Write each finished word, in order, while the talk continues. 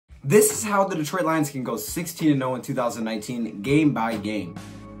This is how the Detroit Lions can go 16-0 in 2019, game by game.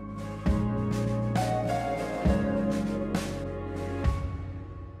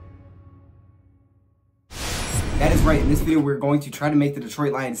 That is right, in this video we're going to try to make the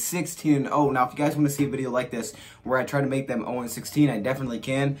Detroit Lions 16-0. Now if you guys want to see a video like this where I try to make them 0-16, I definitely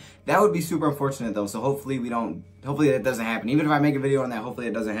can. That would be super unfortunate though, so hopefully that doesn't happen. Even if I make a video on that, hopefully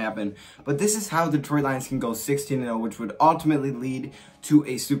it doesn't happen. But this is how the Detroit Lions can go 16-0, which would ultimately lead to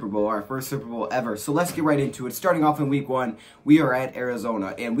a Super Bowl, our first Super Bowl ever. So let's get right into it. Starting off in week 1, we are at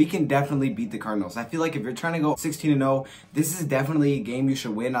Arizona, and we can definitely beat the Cardinals. I feel like if you're trying to go 16-0, this is definitely a game you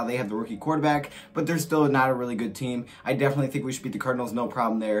should win. Now they have the rookie quarterback, but they're still not a really good team. I definitely think we should beat the Cardinals, no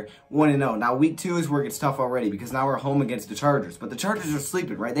problem there. 1-0. Now week 2 is where it gets tough already, because now we're home against the Chargers. But the Chargers are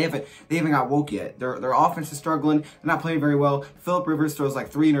sleeping, right? They haven't got woke yet. Their offense is struggling. They're not playing very well. Phillip Rivers throws like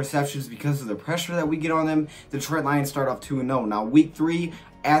 3 interceptions because of the pressure that we get on them. The Detroit Lions start off 2-0. Now week 3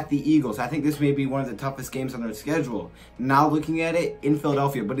 at the Eagles. I think this may be one of the toughest games on their schedule. Now looking at it in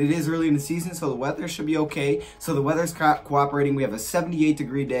Philadelphia, but it is early in the season, so the weather should be okay. So the weather's cooperating. We have a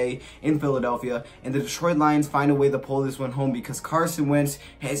 78-degree day in Philadelphia, and the Detroit Lions find a way to pull this one home because Carson Wentz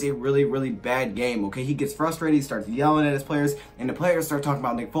has a really, really bad game, okay? He gets frustrated, he starts yelling at his players, and the players start talking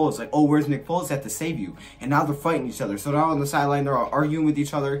about Nick Foles, like, oh, where's Nick Foles at to save you? And now they're fighting each other. So now on the sideline, they're all arguing with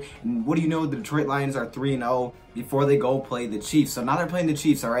each other, and what do you know? The Detroit Lions are 3-0 before they go play the Chiefs. So now they're playing the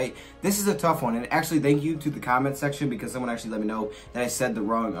Chiefs, all right? This is a tough one, and actually thank you to the comment section because someone actually let me know that I said the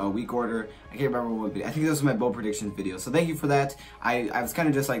wrong week order. I can't remember what video. I think this was my bowl predictions video. So thank you for that. I was kind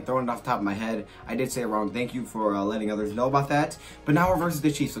of just like throwing it off the top of my head. I did say it wrong. Thank you for letting others know about that. But now we're versus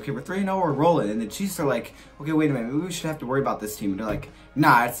the Chiefs. Okay, we're 3-0, we're rolling, and the Chiefs are like, okay, wait a minute, maybe we should have to worry about this team. And they're like,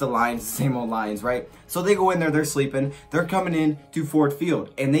 nah, it's the Lions, the same old Lions, right? So they go in there, they're sleeping, they're coming in to Ford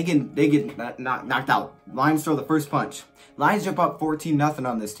Field, and they get knocked out. Lions throw the first punch. Lions jump up 14-0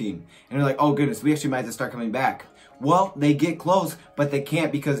 on this team. And they're like, oh goodness, we actually might have to start coming back. Well, they get close, but they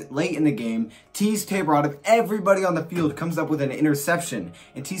can't because late in the game, Teez Tabor, out of everybody on the field, comes up with an interception.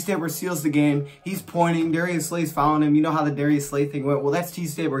 And Teez Tabor seals the game. He's pointing. Darius Slay's following him. You know how the Darius Slay thing went? Well, that's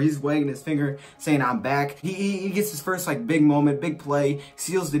Teez Tabor. He's wagging his finger, saying, I'm back. He gets his first, like, big moment, big play,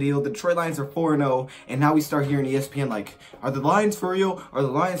 seals the deal. The Detroit Lions are 4-0, and now we start hearing ESPN, like, are the Lions for real? Are the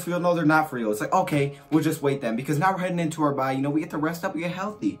Lions for real? No, they're not for real. It's like, okay, we'll just wait then, because now we're heading into our bye. You know, we get to rest up, we get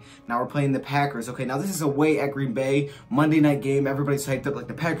healthy. Now we're playing the Packers. Okay, now this is away at Green Bay. Monday night game, everybody's hyped up like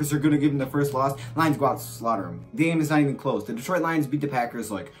the Packers are going to give them the first loss. Lions go out to slaughter them. The game is not even close. The Detroit Lions beat the Packers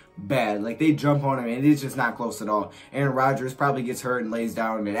like bad. Like they jump on him and it's just not close at all. Aaron Rodgers probably gets hurt and lays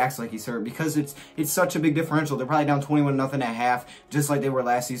down and acts like he's hurt because it's such a big differential. They're probably down 21-0 at half, just like they were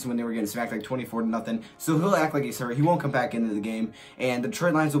last season when they were getting smacked like 24-0. So he'll act like he's hurt. He won't come back into the game. And the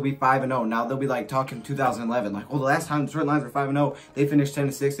Detroit Lions will be 5-0. Now they'll be like talking 2011, like, oh, the last time the Detroit Lions were 5-0, they finished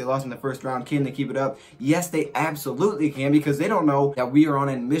 10-6. They lost in the first round. Can they keep it up? Yes, they absolutely can because they don't know that we are on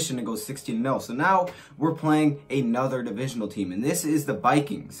a mission to go 16-0. So now we're playing another divisional team, and this is the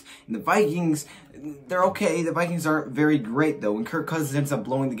Vikings. And the Vikings, they're okay. The Vikings aren't very great, though. When Kirk Cousins ends up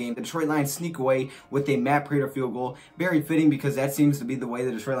blowing the game, the Detroit Lions sneak away with a Matt Prater field goal. Very fitting because that seems to be the way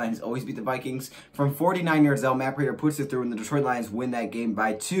the Detroit Lions always beat the Vikings. From 49 yards out, Matt Prater puts it through, and the Detroit Lions win that game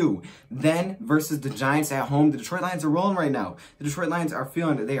by 2. Then, versus the Giants at home, the Detroit Lions are rolling right now. The Detroit Lions are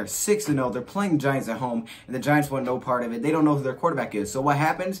feeling it. They are 6-0. They're playing the Giants at home, and the Giants want no part of it. They don't know who their quarterback is. So what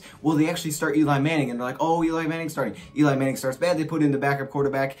happens? Well, they actually start Eli Manning, and they're like, oh, Eli Manning's starting. Eli Manning starts bad. They put in the backup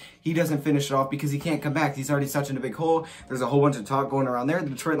quarterback. He doesn't finish it off because he can't come back. He's already such in a big hole. There's a whole bunch of talk going around there. The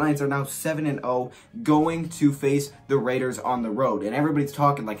Detroit Lions are now 7-0, going to face the Raiders on the road. And everybody's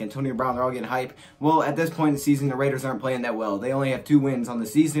talking like Antonio Brown. They're all getting hype. Well, at this point in the season, the Raiders aren't playing that well. They only have 2 wins on the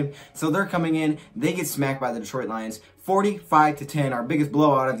season. So they're coming in. They get smacked by the Detroit Lions. 45-10, our biggest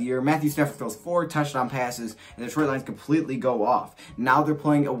blowout of the year. Matthew Stafford throws 4 touchdown passes, and the Detroit Lions completely go off. Now they're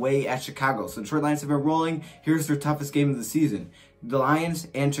playing away at Chicago. So the Detroit Lions have been rolling. Here's their toughest game of the season. The Lions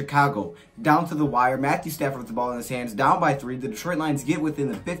and Chicago. Down to the wire. Matthew Stafford with the ball in his hands. Down by 3. The Detroit Lions get within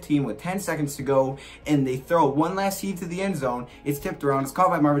the 15 with 10 seconds to go. And they throw one last heave to the end zone. It's tipped around. It's caught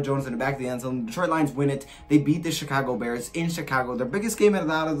by Marvin Jones in the back of the end zone. The Detroit Lions win it. They beat the Chicago Bears in Chicago. Their biggest game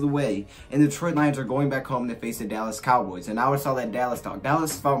out of the way. And the Detroit Lions are going back home to face the Dallas Cowboys. And now it's all that Dallas talk.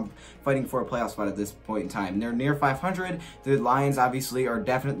 Dallas is fighting for a playoff spot at this point in time. They're near 500. The Lions obviously are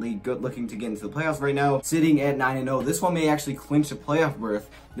definitely good looking to get into the playoffs right now. Sitting at 9-0. This one may actually clinch a playoff berth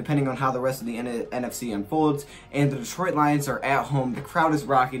depending on how the rest of the NFC unfolds. And the Detroit Lions are at home. The crowd is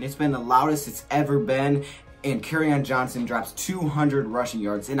rocking. It's been the loudest it's ever been. And Kerryon Johnson drops 200 rushing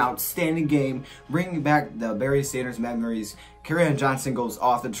yards. An outstanding game, bringing back the Barry Sanders memories. Kerryon Johnson goes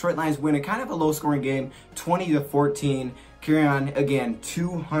off. The Detroit Lions win a kind of a low-scoring game, 20-14. Carry on, again,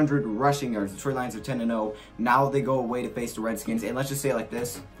 200 rushing yards. Detroit Lions are 10-0. Now they go away to face the Redskins. And let's just say it like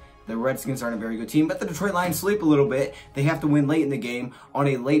this. The Redskins aren't a very good team, but the Detroit Lions sleep a little bit. They have to win late in the game on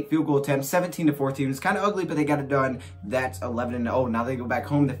a late field goal attempt, 17-14. It's kind of ugly, but they got it done. That's 11-0. Now they go back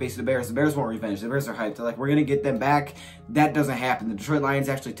home to face the Bears. The Bears want revenge. The Bears are hyped. They're like, we're going to get them back. That doesn't happen. The Detroit Lions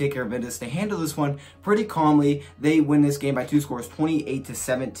actually take care of business. They handle this one pretty calmly. They win this game by 2 scores,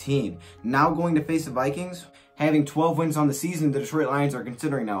 28-17. Now going to face the Vikings. Having 12 wins on the season, the Detroit Lions are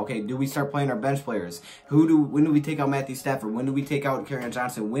considering now, okay, do we start playing our bench players? When do we take out Matthew Stafford? When do we take out Kerryon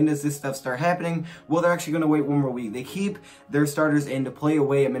Johnson? When does this stuff start happening? Well, they're actually going to wait one more week. They keep their starters in to play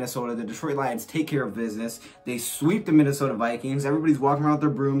away at Minnesota. The Detroit Lions take care of business. They sweep the Minnesota Vikings. Everybody's walking around with their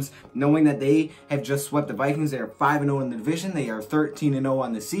brooms, knowing that they have just swept the Vikings. They are 5-0 in the division. They are 13-0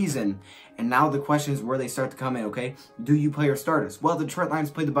 on the season. And now the question is where they start to come in, okay? Do you play your starters? Well, the Detroit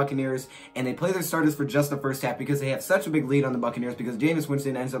Lions play the Buccaneers, and they play their starters for just the first half because they have such a big lead on the Buccaneers because Jameis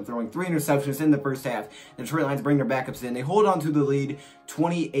Winston ends up throwing 3 interceptions in the first half. The Detroit Lions bring their backups in. They hold on to the lead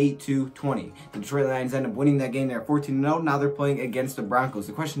 28-20. The Detroit Lions end up winning that game. They're 14-0. Now they're playing against the Broncos.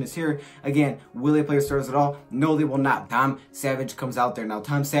 The question is here, again, will they play their starters at all? No, they will not. Tom Savage comes out there. Now,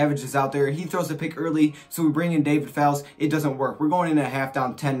 Tom Savage is out there. He throws a pick early, so we bring in David Fowles. It doesn't work. We're going in at half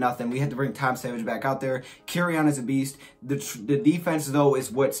down 10-0. We had to bring Tom Savage back out there. Carryon is a beast. The defense, though,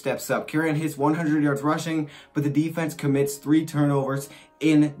 is what steps up. Carryon hits 100 yards rushing, but the defense commits 3 turnovers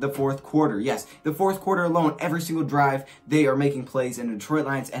in the fourth quarter. Yes, the fourth quarter alone, every single drive, they are making plays, and the Detroit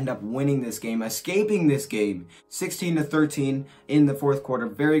Lions end up winning this game, escaping this game, 16-13 in the fourth quarter.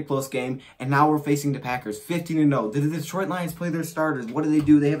 Very close game, and now we're facing the Packers, 15-0. Did the Detroit Lions play their starters? What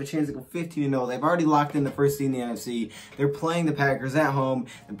do? They have a chance to go 15-0. They've already locked in the first seed in the NFC. They're playing the Packers at home.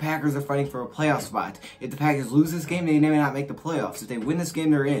 The Packers are fighting for a playoff spot. If the Packers lose this game, they may not make the playoffs. If they win this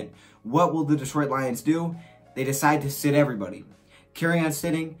game, they're in. What will the Detroit Lions do? They decide to sit everybody. Carryon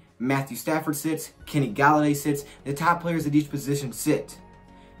sitting, Matthew Stafford sits, Kenny Galladay sits, the top players at each position sit.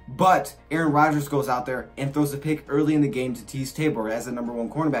 But Aaron Rodgers goes out there and throws a pick early in the game to Teez Tabor as the #1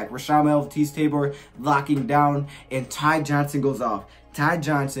 cornerback. Rashawn Melvin, Teez Tabor locking down, and Ty Johnson goes off. Ty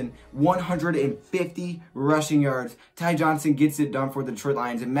Johnson, 150 rushing yards. Ty Johnson gets it done for the Detroit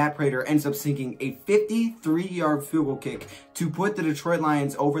Lions, and Matt Prater ends up sinking a 53-yard field goal kick to put the Detroit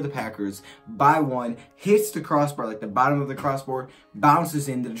Lions over the Packers by 1, hits the crossbar, like the bottom of the crossbar, bounces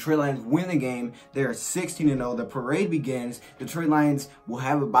in. The Detroit Lions win the game. They are 16-0. The parade begins. The Detroit Lions will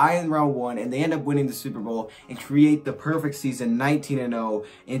have a bye in round 1, and they end up winning the Super Bowl and create the perfect season, 19-0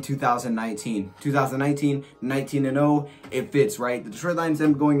 in 2019. 2019, 19-0, it fits, right? The Detroit Lions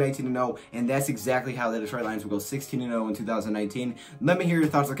end up going 19-0, and that's exactly how the Detroit Lions will go 16-0 in 2019. Let me hear your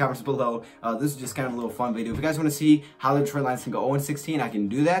thoughts in the comments below. This is just kind of a little fun video. If you guys want to see how the Detroit Lions can go 0-16, I can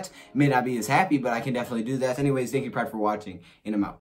do that. May not be as happy, but I can definitely do that. Anyways, thank you, Pride, for watching, and I'm out.